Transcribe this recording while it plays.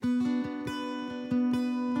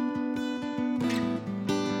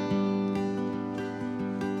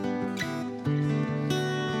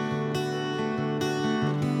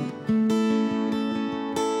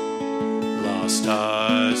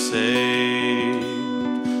saved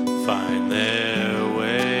find their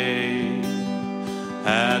way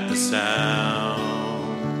at the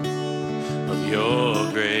sound of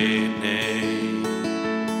your great name.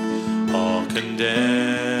 All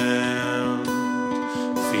condemned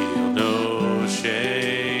feel no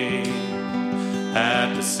shame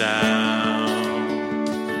at the sound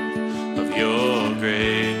of your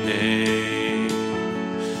great name.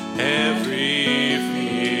 Every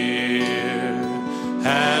fear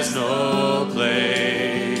has no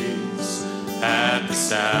place at the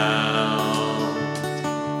sound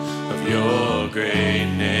of your great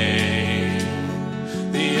name.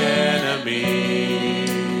 The enemy,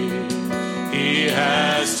 he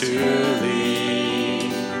has to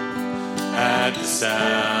leave at the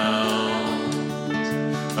sound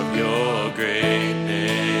of your great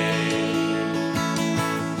name.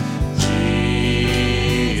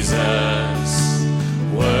 Jesus,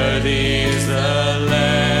 worthy is the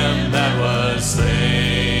Lamb that was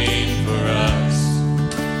slain for us,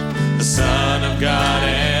 the Son of God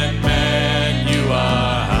and man. You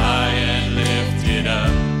are high and lifted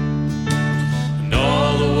up, and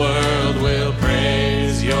all the world will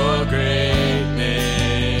praise your great name.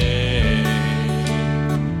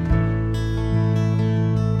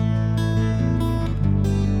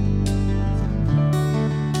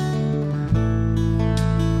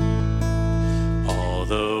 All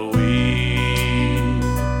the weak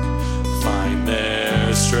find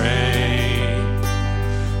their strength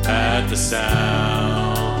at the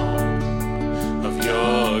sound of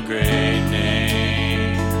your great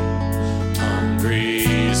name.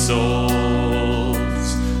 Hungry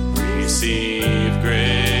souls receive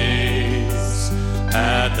grace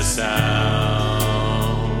at the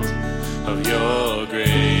sound of your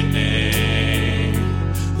great name.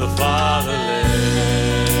 The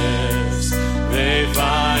fatherless, they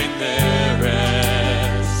find their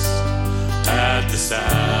rest at the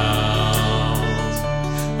sound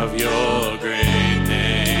of your great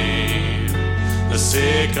name. The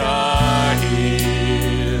sick are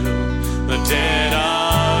healed, the dead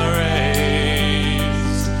are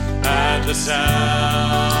raised at the sound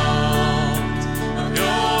of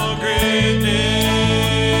your great name.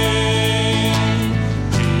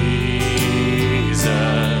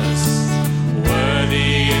 Jesus,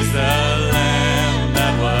 worthy is the Lamb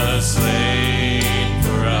that was slain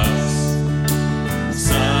for us,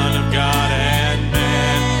 Son of God and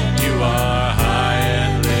man. You are high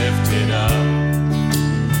and lifted up,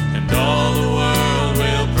 and all the world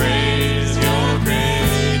will praise your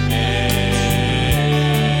great name.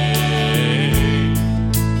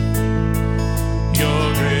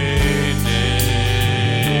 Your great name.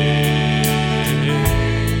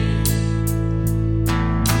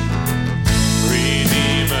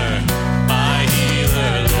 Redeemer, my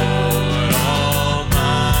healer, Lord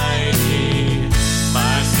Almighty,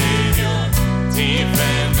 my Savior,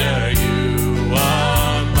 defender, you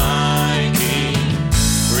are my King.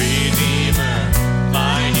 Redeemer,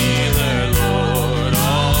 my healer, Lord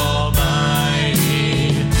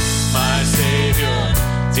Almighty, my Savior,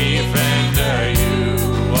 defender, you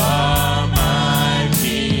are my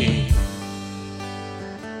King.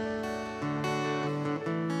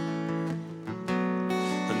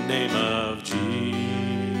 The name of Jesus.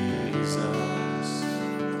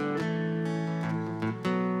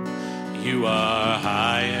 You are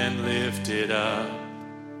high and lifted up,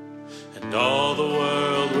 and all the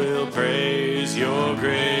world will praise your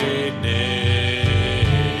great name.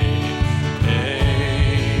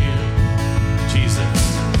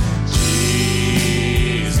 Jesus,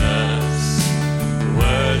 Jesus,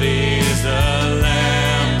 worthy is the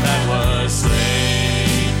Lamb that was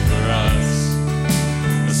slain for us,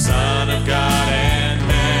 the Son of God and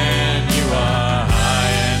man. You are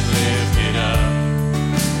high and lifted up,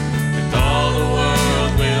 and all the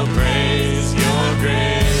world will praise your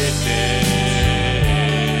great name.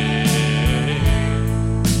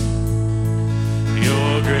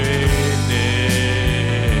 Your great name.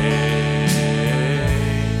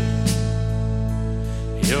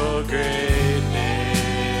 Your great name.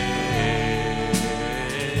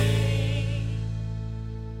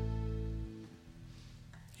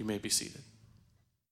 You may be seated.